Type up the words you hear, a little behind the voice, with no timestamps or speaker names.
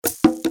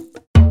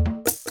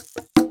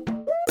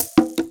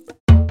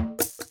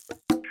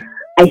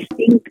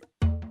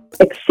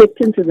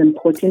acceptance is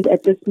important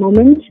at this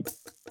moment.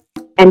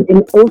 And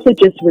also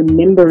just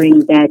remembering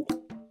that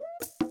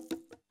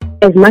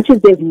as much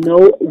as there's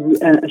no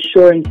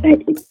assurance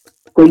that it's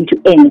going to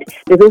end,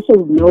 there's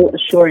also no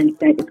assurance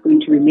that it's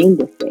going to remain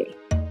this way.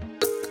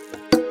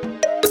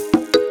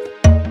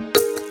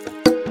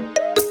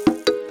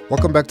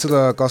 Welcome back to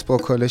the Gospel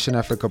Coalition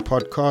Africa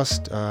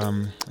podcast.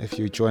 If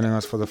you're joining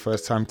us for the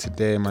first time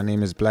today, my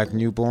name is Black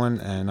Newborn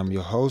and I'm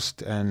your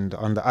host. And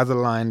on the other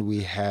line,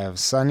 we have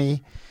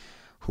Sane,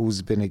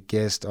 who's been a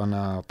guest on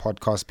our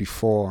podcast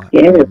before.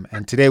 Yeah.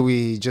 And today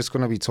we're just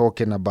going to be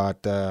talking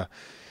about, I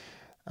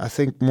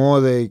think, more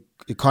the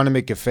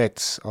economic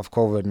effects of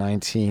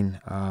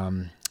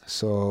COVID-19.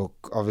 So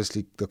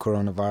obviously the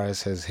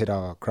coronavirus has hit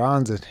our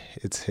grounds,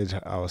 it's hit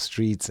our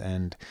streets,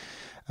 and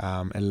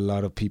a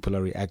lot of people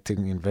are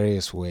reacting in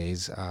various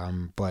ways.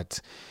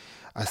 But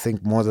I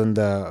think more than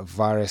the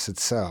virus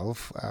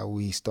itself,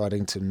 we're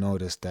starting to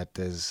notice that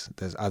there's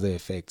other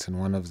effects, and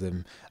one of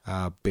them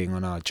being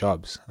on our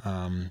jobs.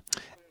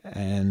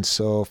 And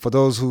so for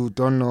those who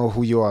don't know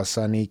who you are,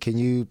 Sane, can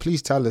you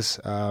please tell us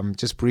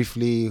just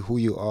briefly who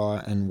you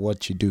are and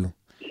what you do?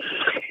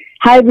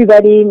 Hi,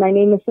 everybody. My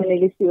name is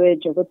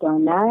Sanelisiwe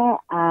Jobodwana.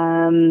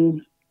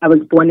 I was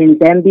born in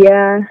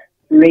Zambia,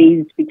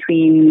 raised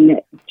between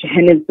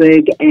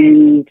Johannesburg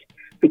and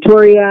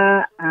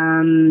Pretoria,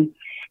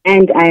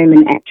 and I am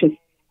an actress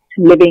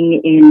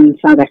living in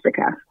South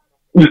Africa.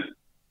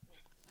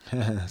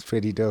 That's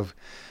pretty dope.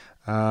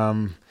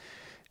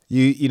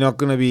 You're not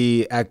going to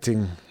be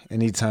acting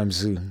anytime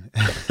soon.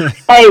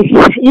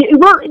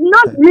 Well,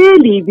 not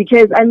really,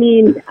 because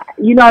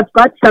I've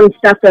got some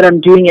stuff that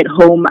I'm doing at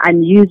home.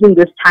 I'm using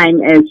this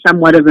time as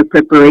somewhat of a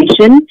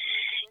preparation,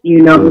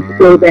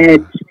 so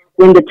that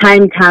when the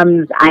time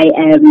comes,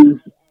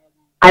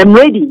 I'm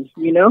ready,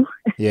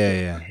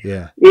 Yeah.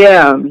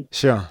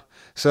 Sure.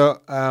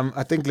 So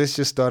I think let's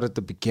just start at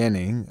the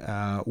beginning.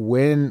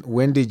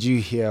 When did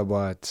you hear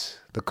about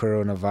the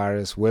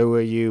coronavirus? Where were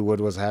you? What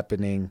was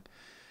happening?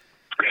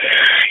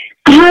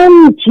 Let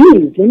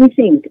me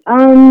think.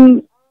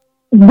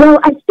 Well,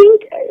 I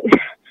think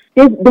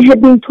there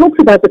had been talks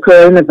about the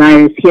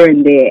coronavirus here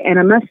and there, and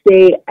I must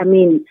say,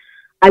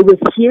 I was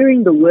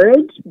hearing the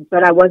word,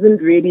 but I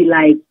wasn't really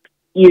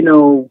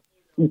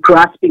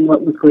grasping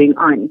what was going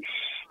on.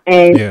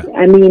 And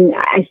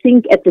I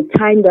think at the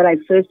time that I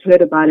first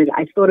heard about it,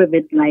 I thought of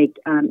it like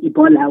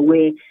Ebola,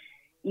 where,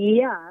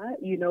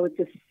 it's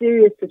a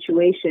serious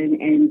situation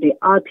and there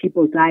are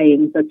people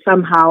dying, but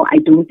somehow I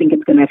don't think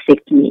it's going to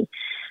affect me.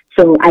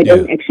 So I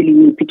don't actually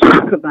need to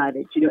talk about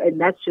it, and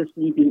that's just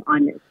me being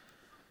honest.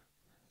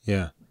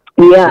 Yeah.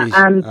 Yeah.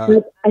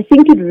 But I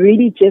think it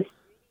really just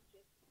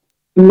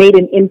made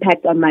an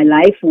impact on my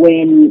life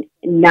when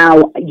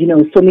now,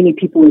 so many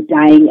people are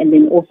dying, and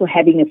then also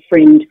having a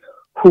friend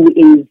who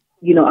is,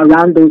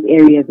 around those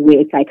areas where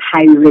it's like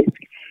high risk.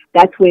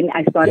 That's when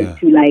I started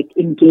to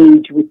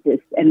engage with this.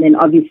 And then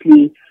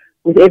obviously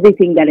with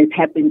everything that has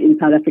happened in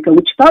South Africa,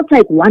 which felt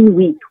like 1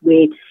 week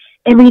where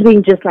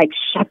everything just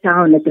shut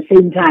down at the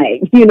same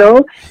time,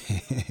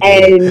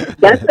 And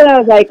that's when I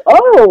was like,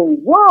 oh,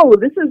 whoa,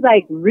 this is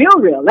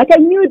real. I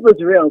knew it was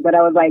real, but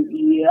I was like,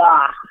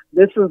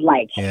 this is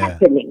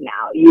happening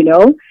now,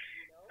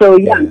 So so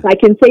I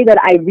can say that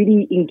I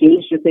really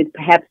engaged with it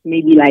perhaps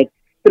maybe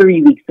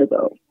 3 weeks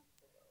ago.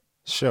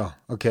 Sure.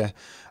 Okay.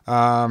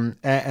 And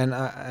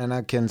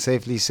I can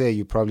safely say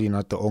you're probably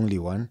not the only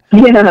one.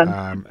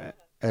 Yeah.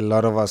 A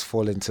lot of us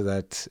fall into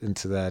that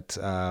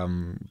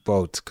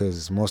boat,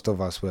 because most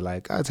of us were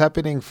like, it's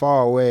happening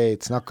far away,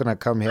 it's not gonna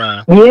come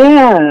here.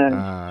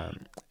 Yeah.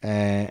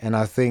 And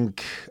I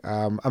think,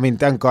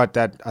 thank God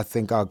that I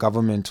think our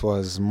government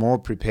was more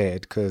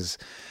prepared, because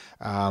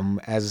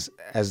as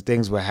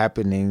things were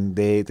happening,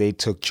 they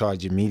took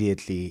charge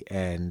immediately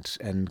and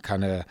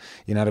kind of,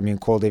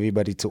 called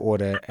everybody to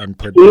order and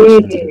put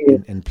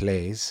actions in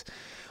place.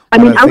 I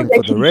think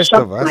for the rest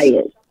of us,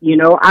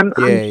 I'm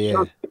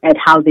shocked at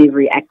how they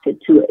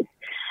reacted to it.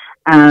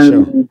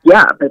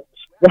 Yeah, but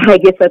I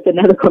guess that's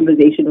another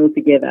conversation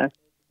altogether.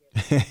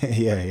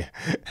 Yeah.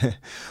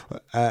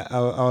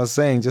 I was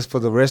saying just for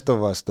the rest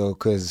of us though,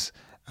 because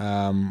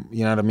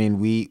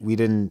we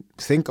didn't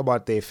think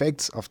about the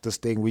effects of this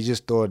thing. We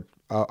just thought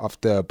of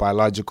the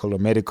biological or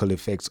medical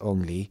effects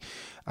only,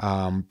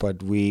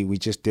 but we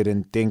just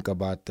didn't think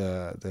about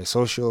the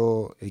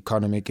social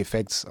economic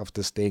effects of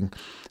this thing.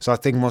 So I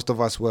think most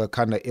of us were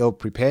kind of ill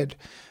prepared.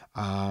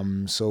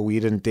 So we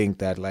didn't think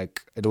that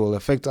it will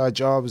affect our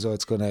jobs, or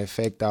it's going to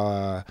affect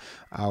our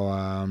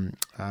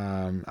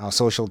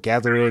social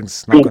gatherings.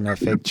 It's not going to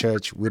affect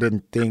church. We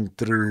didn't think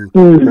through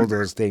all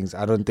those things.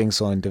 I don't think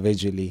so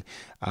individually.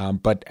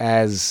 But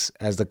as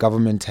the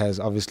government has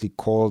obviously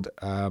called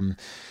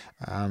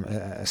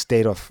a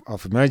state of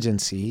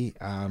emergency,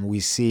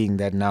 we're seeing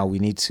that now we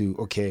need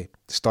to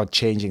start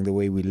changing the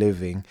way we're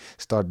living,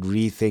 start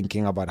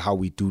rethinking about how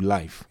we do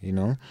life.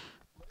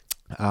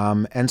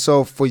 And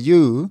so for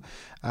you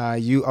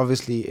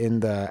obviously in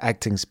the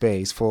acting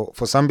space, for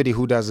somebody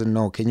who doesn't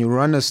know, can you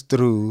run us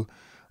through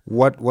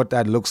what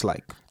that looks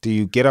like. Do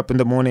you get up in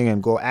the morning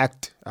and go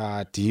act?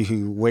 Do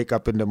you wake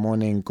up in the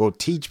morning, go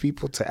teach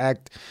people to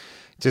act?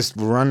 Just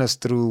run us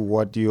through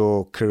what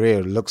your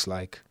career looks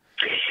like.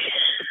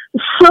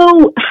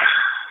 So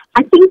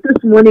I think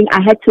this morning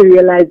I had to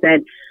realize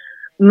that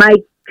my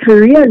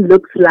career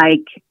looks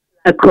like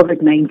a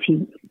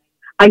COVID-19.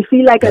 I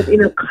feel like I'm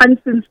in a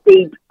constant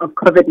state of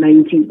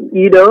COVID-19,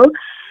 you know?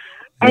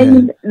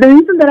 And the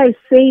reason that I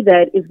say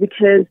that is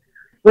because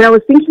when I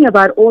was thinking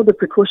about all the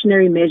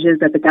precautionary measures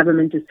that the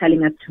government is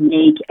telling us to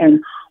make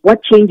and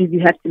what changes you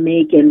have to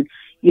make and,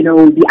 you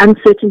know, the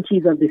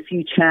uncertainties of the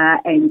future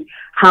and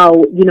how,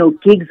 you know,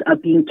 gigs are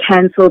being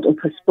cancelled or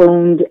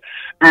postponed,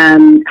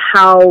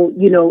 how,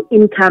 you know,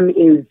 income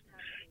is,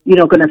 you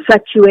know, going to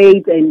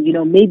fluctuate and, you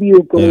know, maybe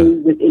you'll go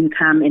with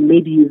income and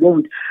maybe you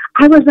won't.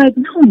 I was like,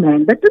 no,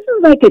 man, but this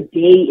is like a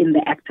day in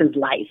the actor's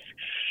life,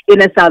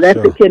 in a South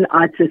African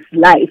artist's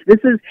life. This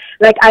is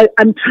like,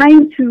 I'm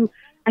trying to,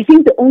 I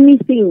think the only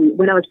thing,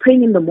 when I was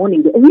praying in the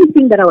morning, the only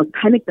thing that I was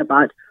panicked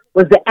about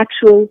was the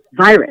actual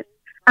virus.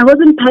 I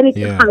wasn't panicked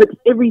about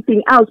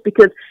everything else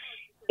because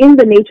in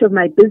the nature of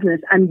my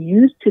business, I'm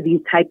used to these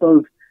type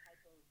of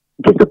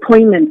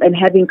disappointments and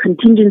having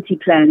contingency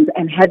plans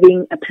and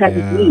having a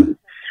plan B.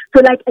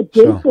 So like a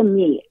day for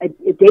me, a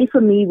day for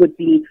me would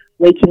be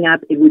waking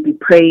up, it would be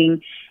praying,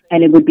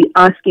 and it would be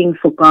asking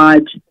for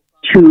God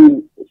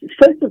to,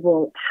 first of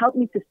all, help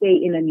me to stay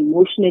in an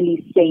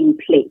emotionally sane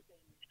place.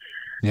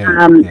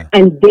 And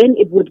then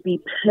it would be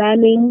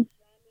planning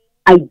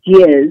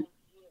ideas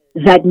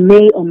that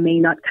may or may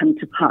not come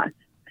to pass.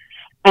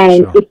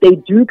 And if they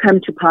do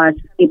come to pass,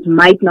 it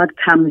might not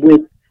come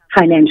with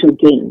financial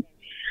gain.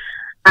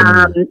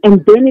 And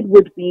then it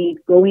would be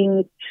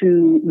going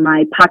to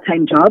my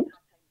part-time job.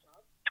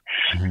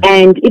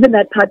 And even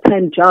that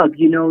part-time job,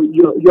 you know,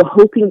 you're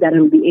hoping that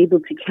it'll be able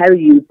to carry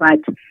you, but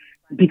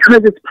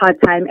because it's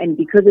part-time and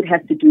because it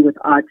has to do with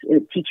art,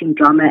 teaching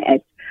drama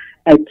at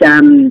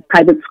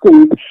private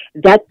schools,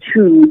 that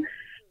too,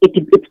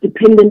 it's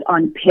dependent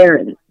on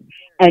parents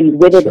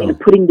and whether they're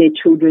putting their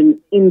children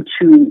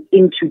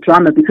into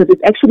drama, because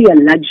it's actually a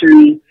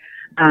luxury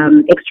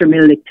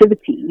extramural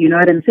activity. You know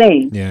what I'm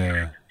saying?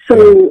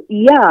 So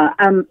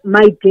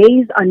my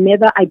days are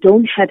never, I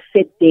don't have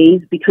set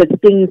days because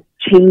things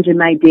change in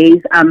my days.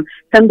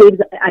 Some days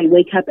I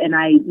wake up and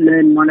I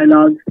learn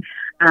monologues.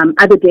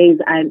 Other days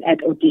I'm at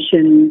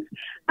auditions.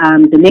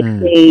 The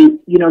next day,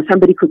 you know,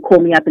 somebody could call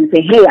me up and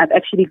say, hey, I've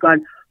actually got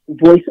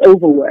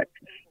voiceover work,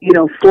 you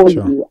know, for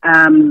you.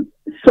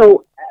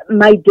 So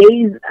my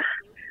days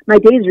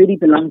really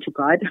belong to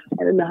God.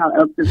 I don't know how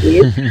else to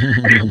say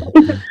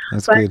it.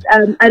 But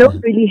I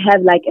don't really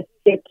have like a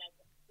set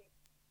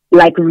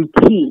like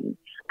routine.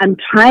 I'm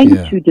trying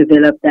to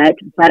develop that,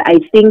 but I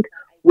think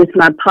with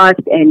my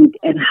past and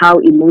how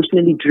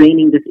emotionally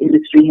draining this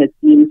industry has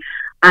been,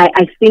 I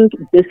think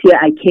this year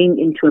I came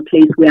into a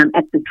place where I'm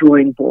at the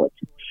drawing board.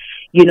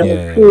 You know,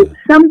 so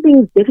some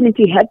things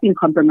definitely have been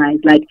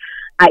compromised. Like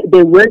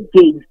there were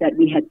gigs that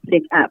we had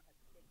set up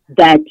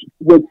that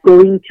were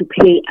going to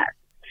pay us,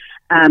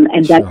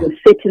 and that were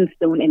set in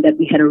stone and that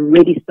we had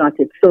already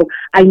started. So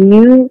I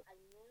knew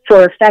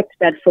for a fact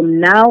that from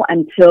now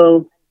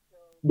until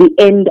the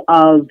end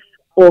of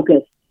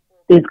August,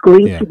 there's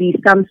going to be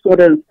some sort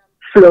of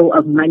flow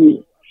of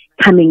money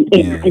coming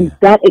in. And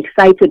that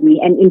excited me.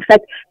 And in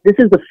fact, this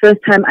is the first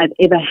time I've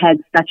ever had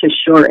such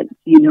assurance,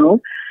 you know.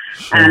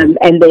 And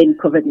then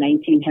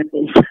COVID-19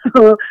 happened.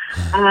 So,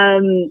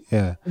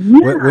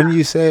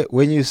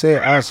 When you say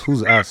us,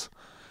 who's us?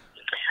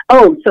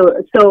 Oh,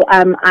 so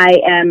I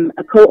am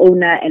a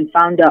co-owner and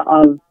founder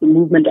of the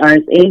Movement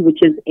RSA, which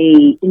is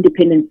a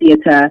independent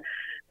theater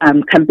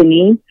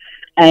company,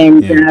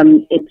 and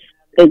it's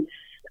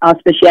our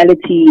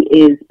speciality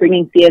is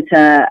bringing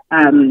theater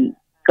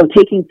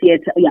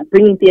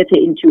bringing theater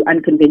into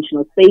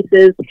unconventional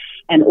spaces,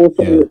 and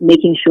also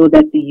making sure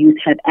that the youth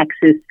have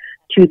access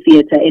to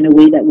theater in a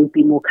way that would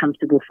be more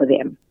comfortable for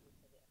them.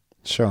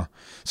 Sure.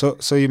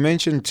 So you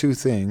mentioned two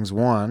things.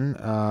 One,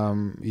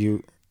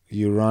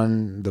 you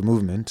run the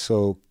movement.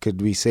 So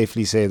could we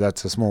safely say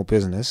that's a small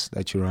business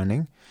that you're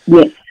running?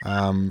 Yes.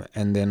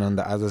 And then on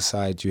the other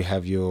side, you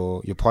have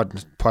your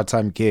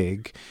part-time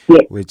gig,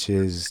 which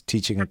is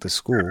teaching at the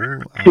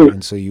school.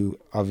 And so you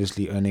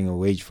obviously earning a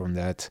wage from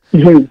that.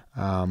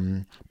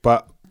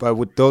 But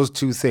with those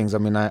two things, I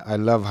mean, I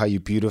love how you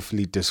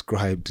beautifully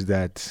described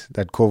that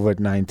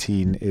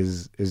COVID-19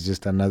 is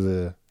just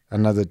another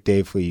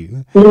day for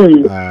you,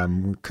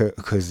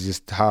 because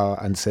just how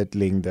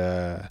unsettling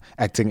the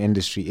acting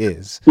industry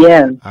is.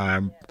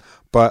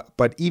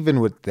 But even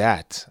with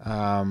that,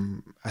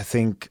 I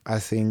think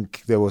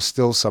there was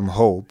still some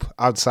hope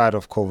outside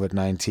of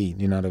COVID-19.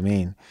 You know what I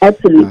mean?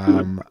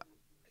 Absolutely.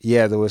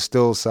 There was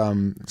still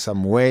some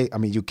way. I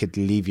mean, you could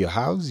leave your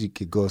house, you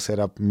could go set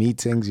up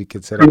meetings, you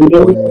could set up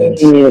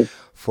appointments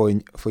for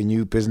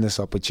new business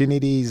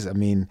opportunities. I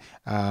mean,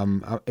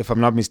 if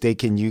I'm not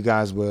mistaken, you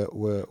guys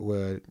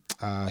were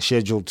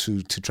scheduled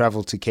to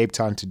travel to Cape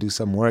Town to do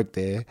some work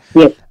there.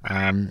 Yes.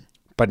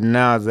 But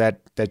now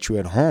that you're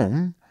at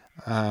home,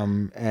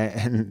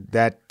 and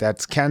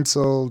that's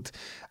cancelled.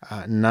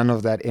 None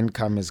of that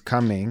income is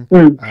coming.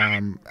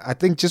 I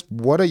think just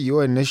what were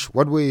your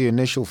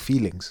initial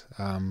feelings?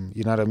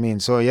 You know what I mean?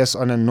 So yes,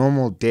 on a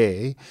normal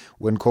day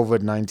when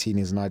COVID-19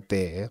 is not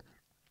there,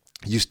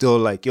 you still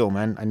like, yo,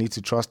 man, I need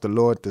to trust the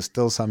Lord. There's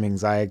still some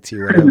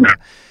anxiety, whatever.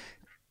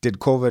 Did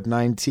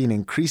COVID-19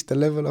 increase the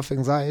level of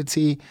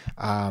anxiety?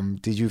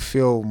 Did you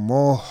feel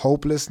more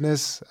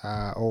hopelessness?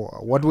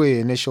 Or what were your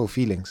initial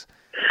feelings?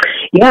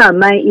 Yeah,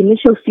 my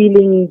initial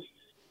feelings,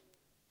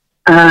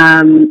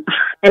 and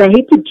I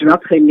hate to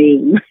drop her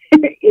name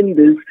in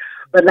this,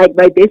 but like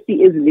my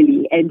bestie is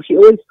Lily, and she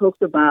always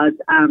talks about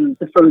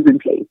the frozen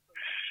place.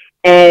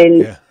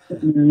 And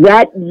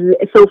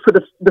so for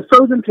the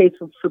frozen place,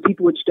 for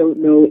people which don't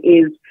know,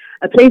 is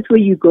a place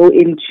where you go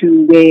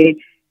into where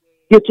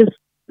you're just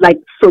like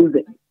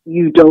frozen.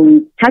 You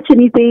don't touch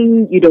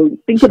anything. You don't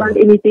think about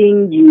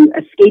anything. You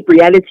escape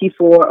reality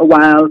for a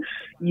while.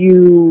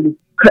 You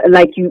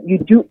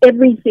do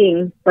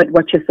everything but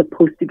what you're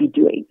supposed to be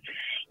doing,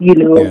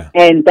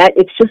 and that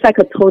it's just like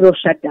a total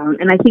shutdown.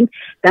 And I think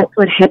that's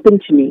what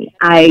happened to me.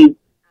 I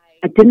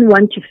didn't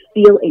want to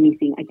feel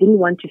anything. I didn't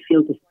want to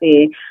feel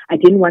despair. I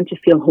didn't want to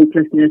feel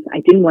hopelessness.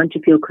 I didn't want to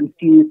feel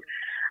confused.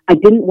 I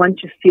didn't want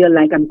to feel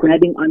like I'm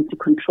grabbing onto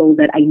control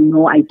that I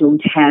know I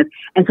don't have.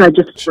 And so I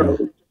just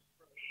froze.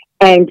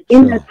 And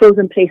in that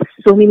frozen place,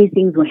 so many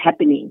things were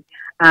happening.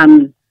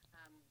 The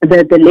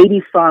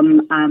lady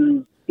from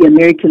the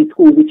American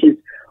school, which is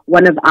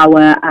one of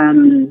our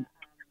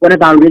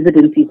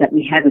residencies that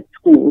we have at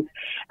schools,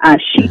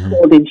 she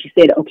called and she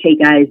said, "Okay,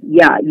 guys,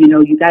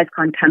 you guys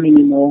can't come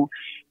anymore,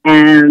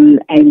 and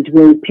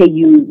we're going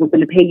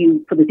to pay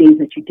you for the days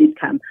that you did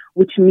come,"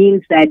 which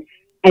means that.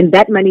 And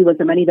that money was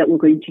the money that we're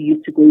going to use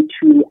to go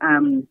to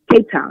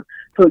Cape Town.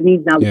 So it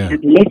means now we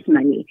have less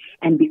money.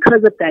 And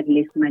because of that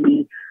less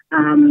money,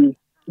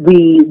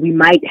 we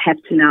might have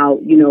to now,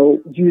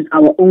 use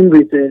our own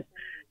reserves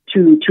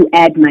to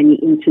add money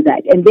into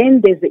that. And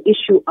then there's the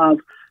issue of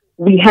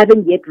we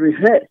haven't yet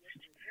rehearsed.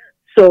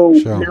 So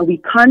now we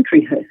can't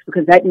rehearse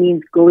because that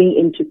means going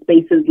into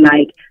spaces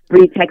like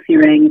Bree Taxi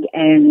Rank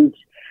and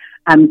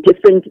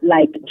different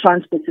like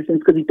transport systems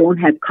because we don't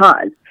have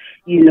cars.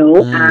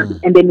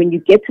 And then when you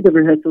get to the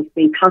rehearsal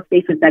space, how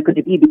safe is that going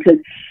to be? Because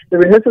the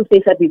rehearsal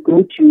space that we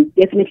go to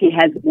definitely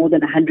has more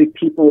than 100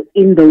 people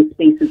in those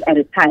spaces at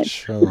a time,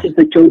 which is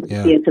the Joe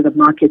Theatre, the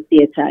Market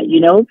Theatre,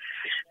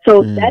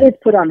 So that is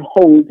put on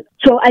hold.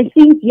 So I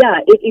think,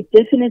 it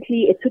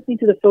definitely, it took me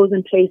to the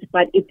frozen place,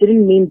 but it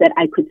didn't mean that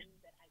I could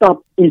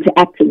stop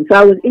interacting. So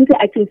I was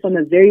interacting from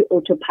a very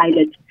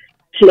autopilot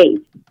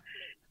place.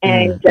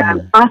 And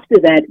after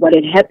that, what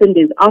had happened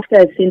is after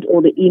I sent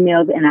all the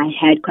emails and I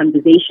had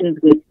conversations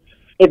with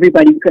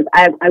everybody, because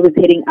I was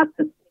heading up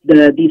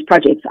these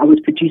projects, I was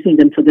producing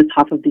them for this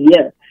half of the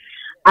year.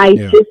 I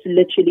just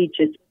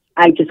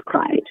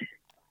cried.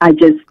 I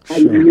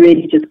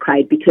really just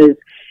cried because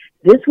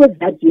this was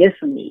that year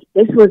for me.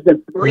 This was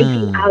the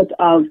breaking out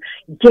of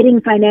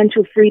getting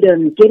financial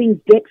freedom,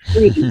 getting debt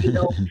free,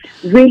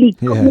 really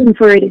going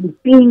for it and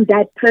being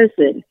that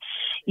person.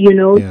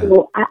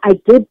 So I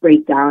did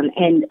break down,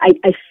 and I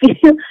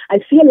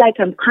feel like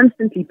I'm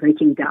constantly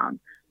breaking down,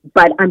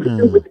 but I'm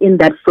still within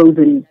that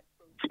frozen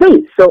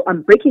space. So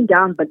I'm breaking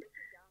down, but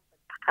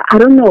I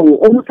don't know,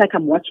 almost like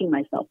I'm watching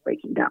myself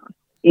breaking down,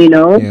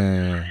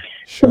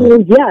 So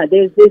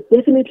there's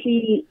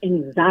definitely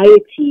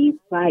anxiety,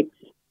 but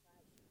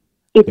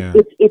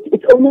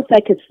it's almost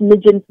like a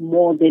smidgen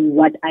more than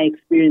what I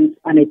experience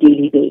on a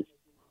daily basis.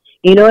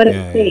 You know what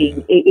I'm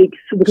saying? It's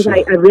because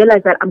I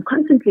realize that I'm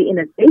constantly in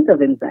a state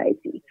of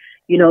anxiety.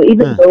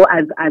 Even though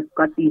I've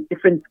got these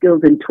different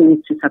skills and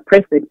tools to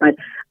suppress it, but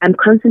I'm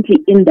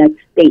constantly in that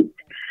state.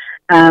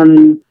 I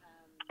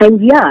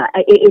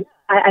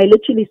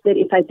literally said,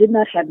 if I did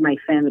not have my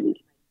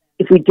family,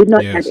 if we did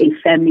not have a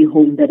family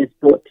home that is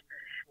bought,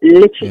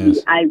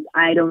 literally,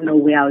 I don't know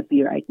where I would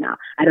be right now.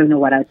 I don't know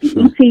what I'd be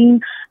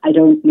eating. I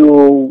don't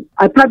know.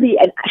 I probably,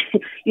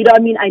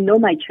 I know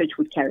my church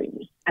would carry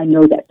me. I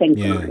know that, thank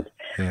God.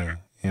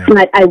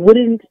 But I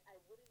wouldn't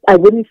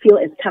feel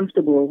as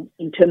comfortable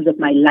in terms of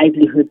my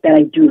livelihood that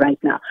I do right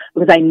now,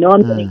 because I know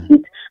I'm going to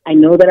eat. I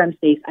know that I'm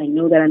safe. I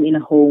know that I'm in a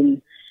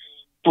home.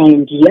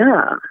 And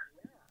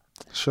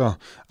Sure.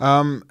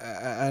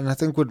 And I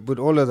think with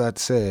all of that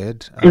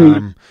said,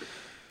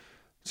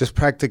 just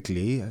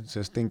practically,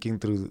 just thinking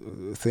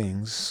through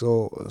things.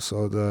 So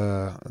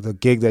the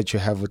gig that you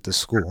have with the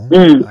school,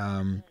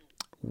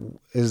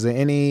 is there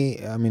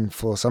any? I mean,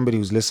 for somebody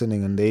who's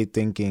listening and they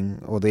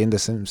thinking, or they're in the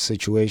same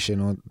situation,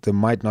 or they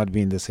might not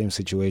be in the same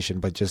situation,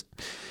 but just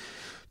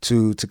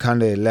to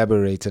kind of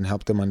elaborate and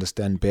help them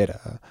understand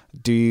better.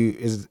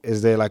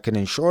 Is there like an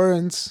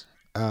insurance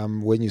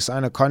when you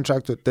sign a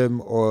contract with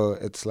them, or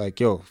it's like,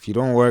 yo, if you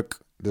don't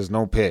work, there's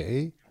no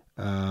pay?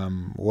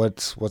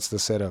 What's the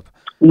setup?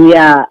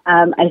 Yeah,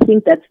 I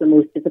think that's the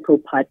most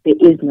difficult part. There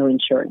is no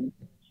insurance.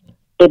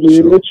 It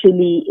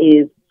literally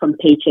is from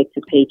paycheck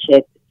to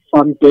paycheck,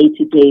 from day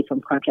to day,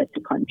 from contract to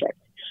contract.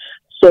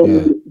 So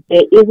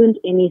there isn't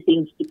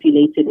anything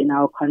stipulated in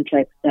our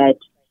contracts that,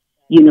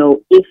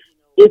 if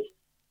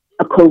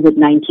a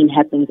COVID-19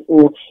 happens,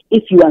 or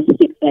if you are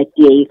sick that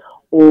day,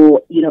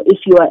 or, if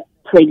you are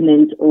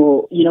pregnant,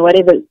 or,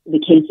 whatever the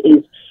case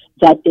is,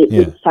 that there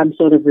is some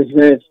sort of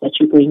reserves that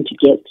you're going to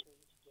get.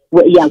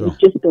 Well, we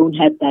just don't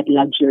have that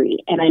luxury.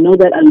 And I know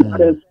that a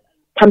lot of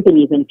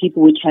companies and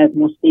people which have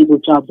more stable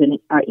jobs and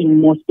are in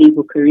more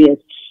stable careers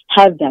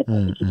have that.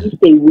 At least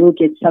they will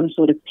get some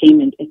sort of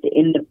payment at the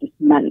end of this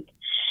month,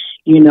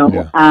 So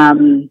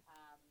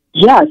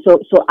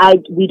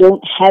we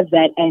don't have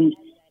that.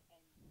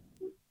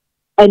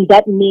 And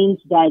that means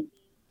that,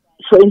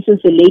 for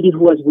instance, the lady who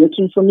was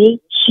working for me,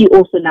 she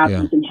also now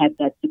doesn't have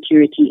that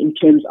security in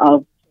terms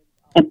of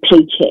a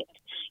paycheck,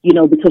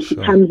 because she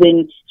comes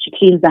in, she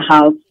cleans the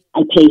house,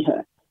 I pay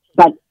her.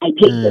 But I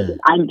pay her if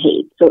I'm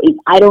paid. So if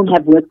I don't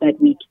have work that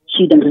week,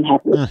 she doesn't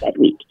have work that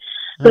week.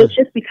 So it's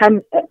just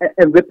become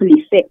a ripple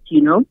effect,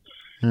 And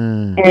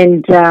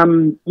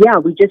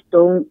we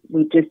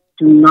just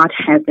do not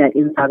have that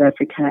in South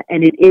Africa.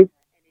 And it is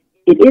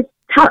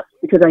tough,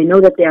 because I know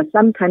that there are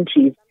some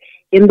countries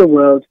in the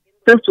world,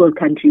 first world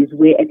countries,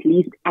 where at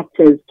least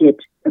actors get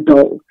a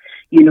dole.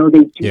 They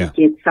do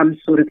get some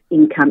sort of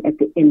income at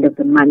the end of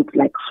the month,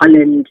 like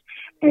Holland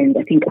and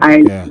I think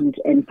Ireland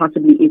and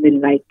possibly even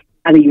like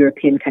other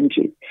European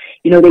countries.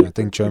 I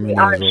think Germany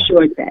are as well.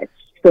 assured that.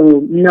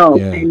 So no,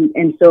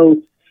 and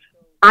so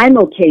I'm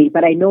okay,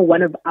 but I know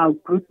one of our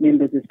group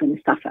members is going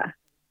to suffer.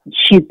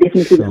 She's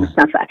definitely going to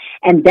suffer,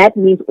 and that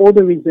means all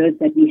the reserves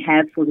that we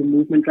have for the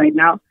movement right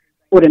now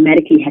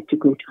automatically had to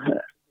go to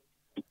her.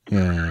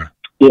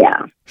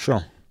 Yeah.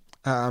 Sure.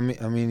 I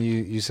mean,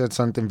 you said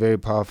something very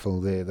powerful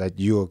there, that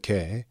you're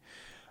okay.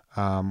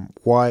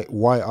 Why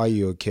are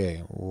you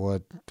okay?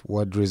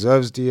 What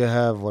reserves do you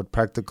have? What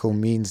practical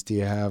means do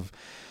you have?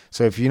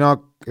 So if you're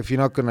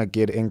not gonna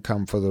get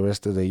income for the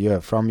rest of the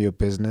year from your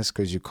business,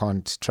 because you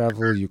can't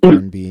travel, you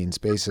can't be in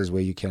spaces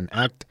where you can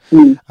act,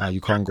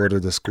 you can't go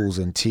to the schools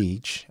and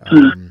teach.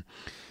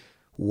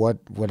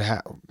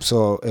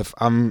 So if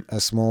I'm a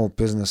small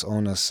business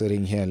owner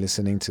sitting here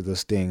listening to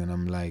this thing, and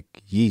I'm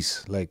like,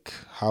 yes, like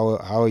how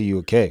are you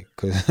okay?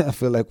 Because I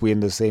feel like we're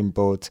in the same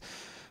boat.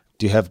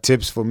 Do you have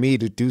tips for me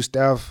to do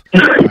stuff? Do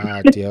you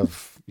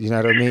have, do you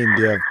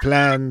have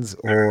plans?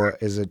 Or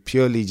is it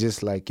purely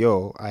just like,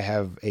 I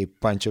have a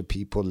bunch of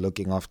people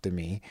looking after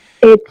me?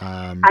 I've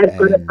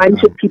got a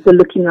bunch of people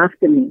looking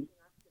after me.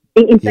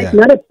 In fact,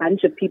 not a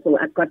bunch of people.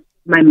 I've got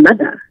my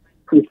mother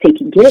who's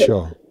taking care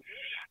of me.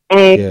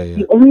 And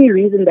the only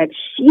reason that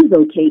she's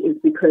okay is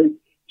because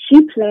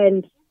she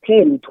planned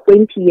 10,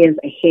 20 years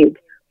ahead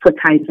for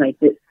times like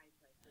this.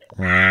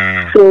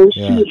 Wow. So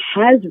she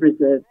has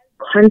reserves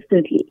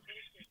constantly.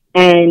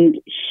 And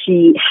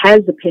she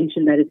has the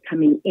pension that is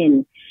coming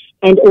in.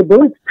 And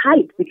although it's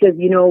tight, because,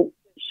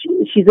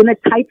 she's in a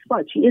tight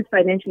spot. She is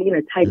financially in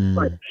a tight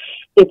spot.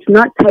 It's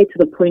not tight to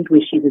the point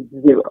where she's at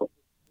zero,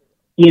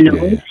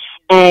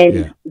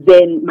 And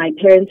then my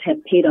parents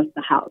have paid off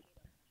the house.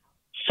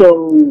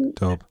 So,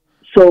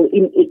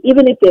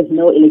 even if there's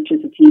no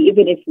electricity,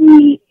 even if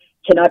we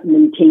cannot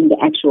maintain the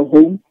actual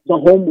home, the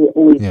home will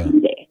always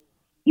be there,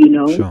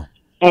 Sure.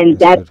 And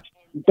that's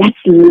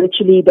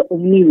literally the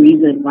only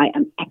reason why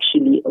I'm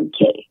actually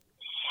okay.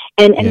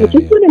 And I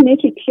just want to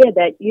make it clear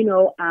that,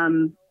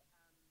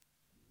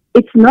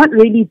 it's not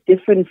really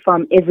different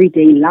from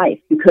everyday life,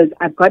 because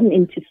I've gotten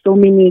into so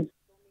many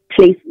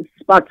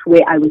spots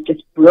where I was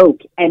just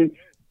broke, and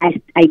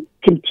I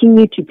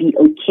continue to be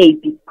okay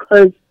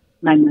because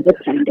my mother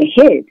planned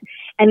ahead.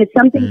 And it's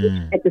something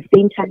which at the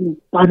same time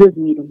bothers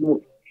me the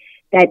most,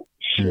 that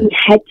she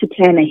had to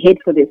plan ahead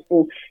for this,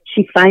 or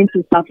she finds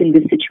herself in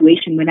this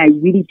situation when I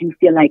really do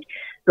feel like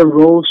the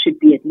role should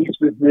be at least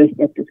reversed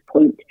at this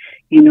point,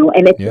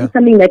 and it's not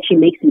something that she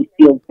makes me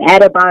feel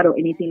bad about or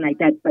anything like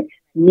that. But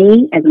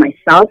me, as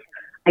myself,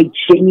 I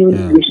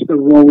genuinely wish the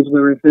roles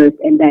were reversed,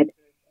 and that,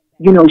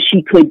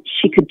 she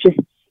could just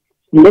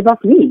live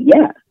off me.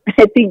 Yeah.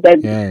 I think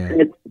that's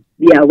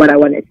what I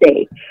want to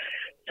say.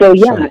 So,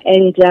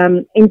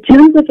 and in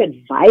terms of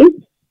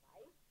advice,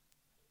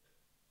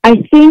 I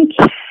think,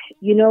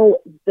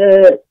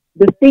 the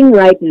thing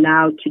right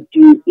now to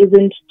do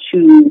isn't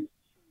to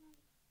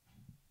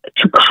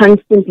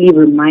constantly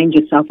remind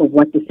yourself of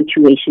what the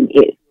situation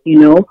is,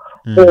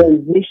 or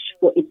wish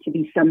for it to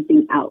be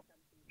something else.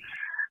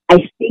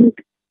 I think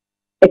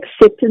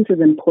acceptance is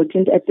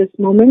important at this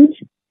moment.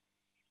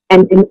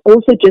 And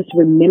also just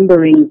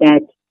remembering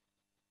that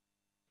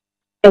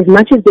as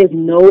much as there's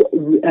no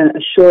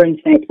assurance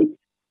that it's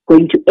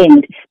going to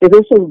end, there's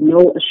also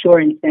no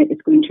assurance that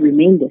it's going to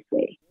remain this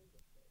way.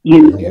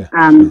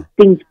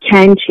 Things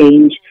can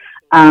change.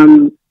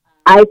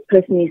 I've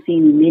personally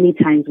seen many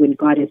times when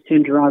God has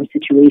turned around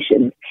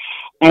situations,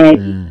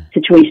 and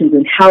situations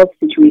in health,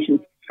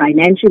 situations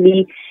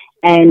financially,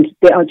 and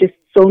there are just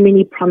so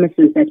many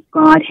promises that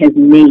God has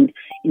made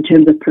in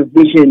terms of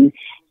provision,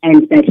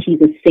 and that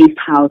He's a safe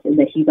house, and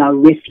that He's our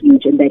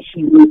refuge, and that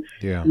He will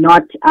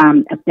not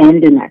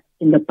abandon us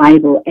in the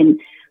Bible. And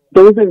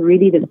those are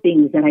really the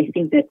things that I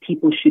think that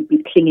people should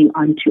be clinging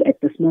onto at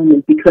this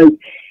moment, because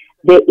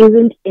there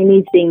isn't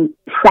anything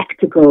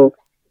practical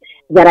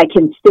that I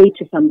can say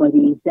to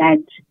somebody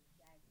that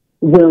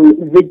will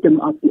rid them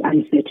of the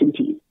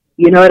uncertainties.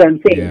 You know what I'm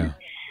saying? Yeah.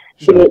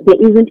 Sure.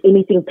 There isn't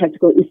anything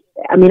practical.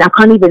 I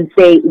can't even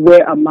say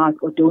wear a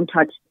mask or don't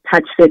touch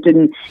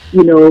certain,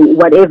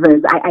 whatever.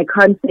 I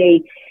can't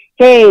say,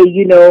 hey,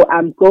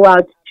 go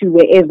out to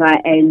wherever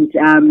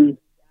and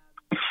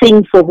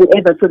sing for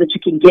whoever so that you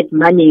can get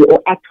money,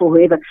 or act for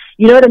whoever.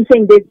 You know what I'm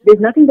saying? There's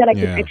nothing that I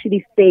can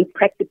actually say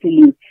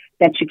practically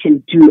that you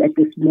can do at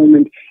this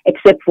moment,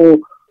 except for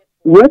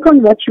work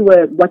on what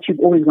you've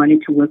always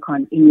wanted to work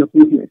on in your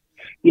business.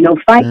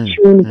 Fine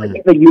tune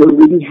whatever you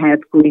already have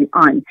going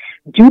on.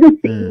 Do the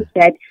things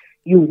that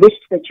you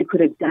wished that you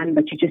could have done,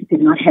 but you just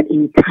did not have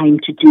any time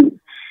to do.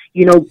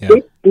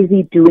 Get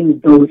busy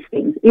doing those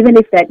things, even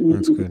if that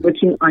means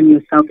working on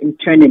yourself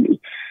internally,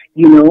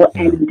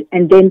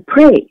 and then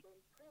pray.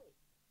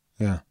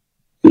 Yeah.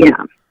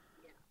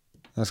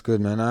 That's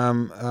good, man.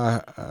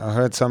 I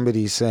heard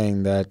somebody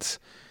saying that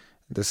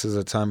this is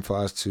a time for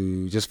us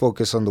to just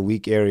focus on the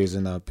weak areas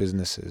in our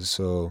businesses.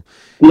 So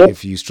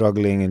if you're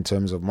struggling in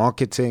terms of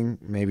marketing,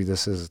 maybe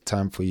this is a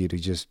time for you to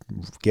just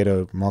get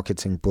a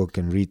marketing book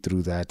and read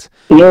through that.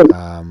 You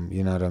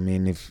know what I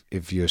mean?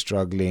 If you're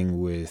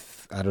struggling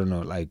with, I don't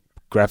know, like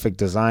graphic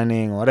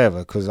designing or whatever,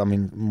 because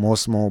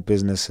most small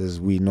businesses,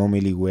 we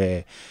normally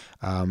wear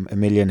a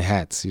million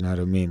hats, you know what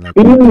I mean? Like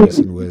one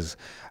person wears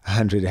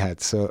 100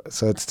 hats. So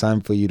it's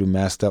time for you to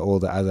master all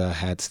the other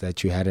hats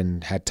that you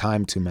hadn't had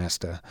time to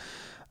master.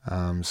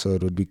 So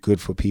it would be good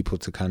for people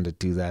to kind of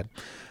do that.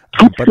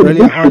 But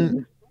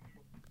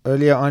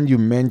earlier on, you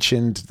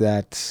mentioned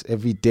that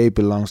every day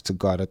belongs to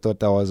God. I thought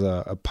that was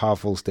a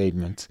powerful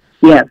statement.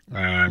 Yeah.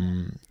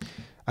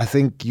 I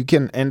think you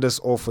can end us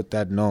off with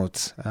that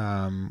note.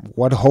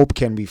 What hope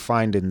can we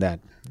find in that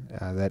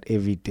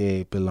every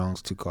day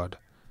belongs to God?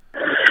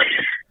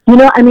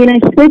 I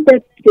said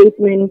that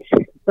statement,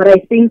 but I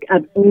think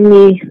I've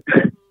only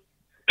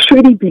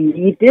truly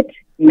believed it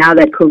now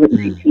that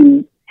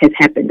COVID-19 has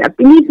happened. I've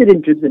believed it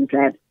in dribs and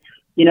drabs,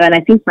 and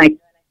I think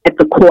at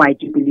the core I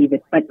do believe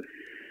it. But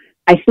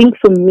I think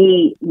for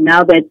me,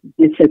 now that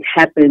this has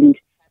happened,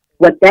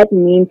 what that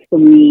means for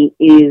me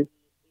is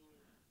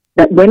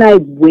that when I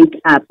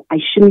wake up, I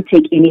shouldn't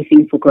take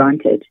anything for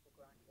granted.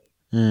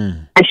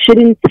 I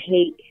shouldn't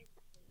take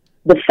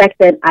the fact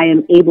that I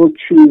am able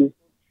to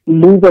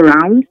move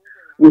around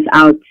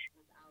without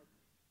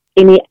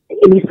any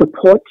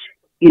support.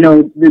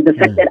 The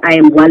fact that I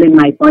am well in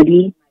my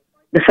body,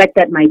 the fact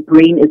that my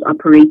brain is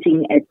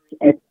operating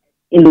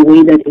in the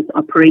way that it's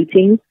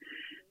operating,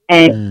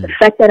 and the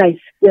fact that I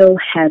still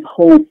have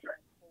hope.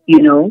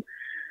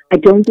 I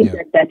don't think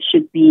that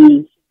should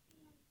be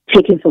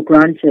taken for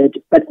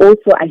granted. But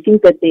also, I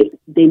think that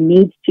they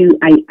need to.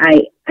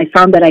 I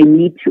found that I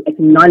need to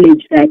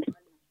acknowledge that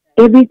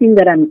everything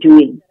that I'm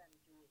doing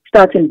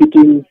starts and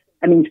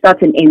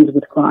ends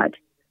with God.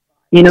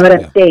 You know what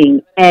I'm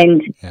saying?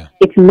 And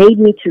it's made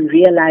me to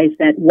realize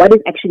that what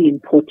is actually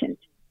important.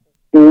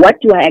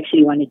 What do I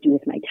actually want to do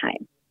with my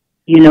time?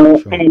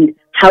 Sure. And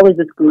how is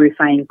this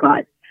glorifying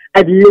God?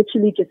 I've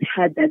literally just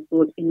had that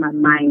thought in my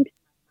mind,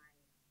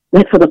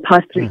 like for the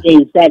past 3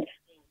 days, that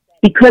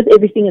because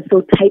everything is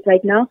so tight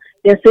right now,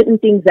 there are certain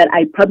things that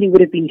I probably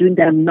would have been doing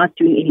that I'm not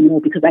doing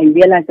anymore because I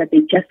realize that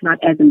they're just not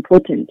as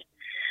important.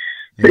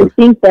 So I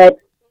think that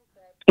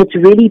it's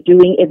really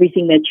doing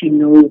everything that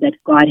that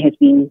God has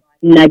been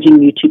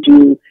nudging you to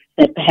do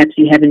that perhaps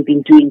you haven't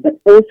been doing, but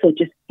also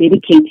just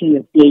dedicating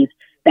your days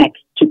back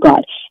to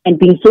God and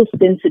being so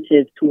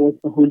sensitive towards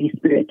the Holy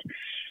Spirit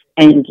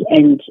and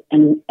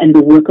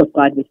the work of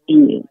God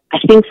within you. I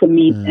think for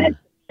me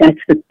that's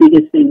the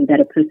biggest thing that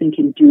a person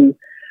can do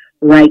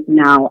right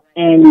now.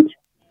 And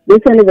this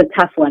one is a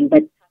tough one,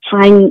 but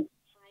trying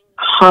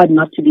hard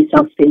not to be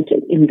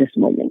self-centered in this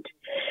moment.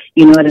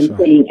 You know what I'm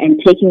saying? And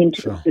taking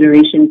into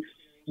consideration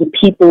the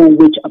people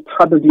which are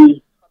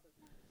probably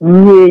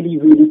really,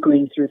 really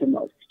going through the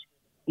most,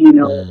 in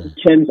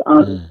terms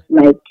of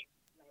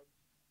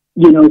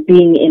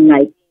being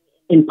in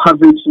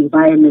impoverished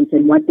environments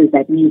and what does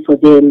that mean for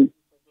them,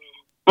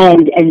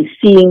 and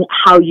seeing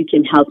how you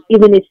can help,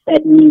 even if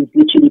that means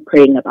literally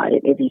praying about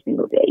it every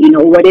single day,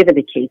 whatever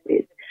the case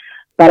is.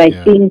 But I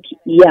think,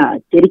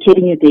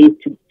 dedicating your days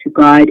to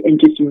God and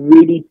just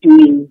really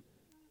doing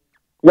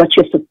what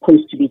you're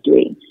supposed to be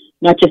doing,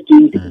 not just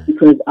doing things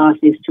because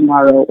there's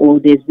tomorrow or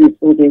there's this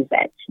or there's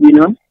that,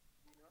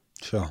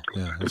 Sure.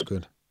 Yeah, that's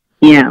good.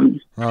 Yeah.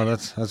 Oh,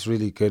 that's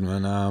really good,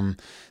 man.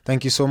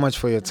 Thank you so much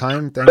for your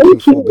time. Thank you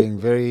for being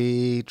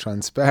very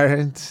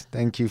transparent.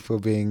 Thank you for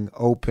being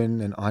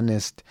open and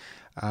honest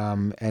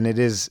And it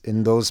is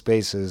in those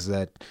spaces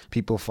that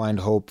people find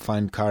hope,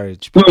 find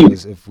courage,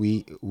 because if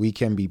we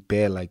can be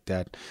bare like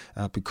that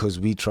because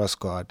we trust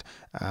God,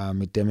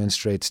 it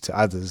demonstrates to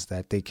others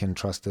that they can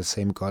trust the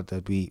same God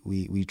that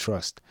we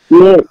trust.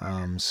 Yes.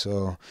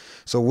 So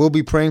we'll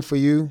be praying for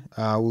you.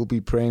 We'll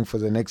be praying for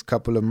the next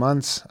couple of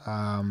months,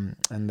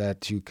 and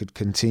that you could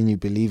continue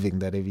believing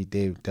that every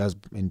day does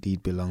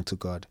indeed belong to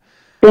God.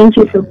 Thank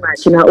you so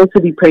much. And I'll also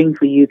be praying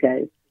for you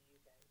guys.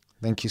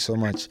 Thank you so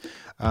much.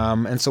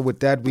 And so with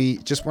that, we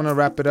just want to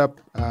wrap it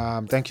up.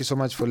 Thank you so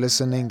much for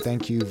listening.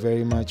 Thank you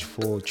very much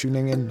for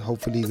tuning in.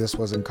 Hopefully this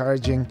was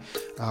encouraging.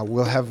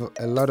 We'll have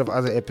a lot of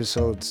other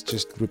episodes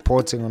just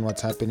reporting on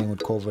what's happening with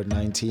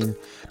COVID-19.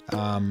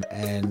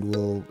 And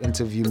we'll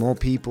interview more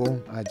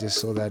people just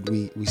so that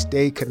we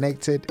stay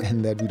connected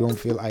and that we don't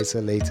feel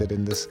isolated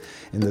in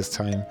this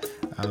time.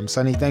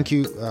 Sane, thank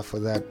you for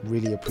that.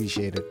 Really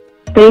appreciate it.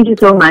 Thank you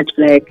so much,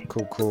 Black.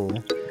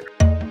 Cool.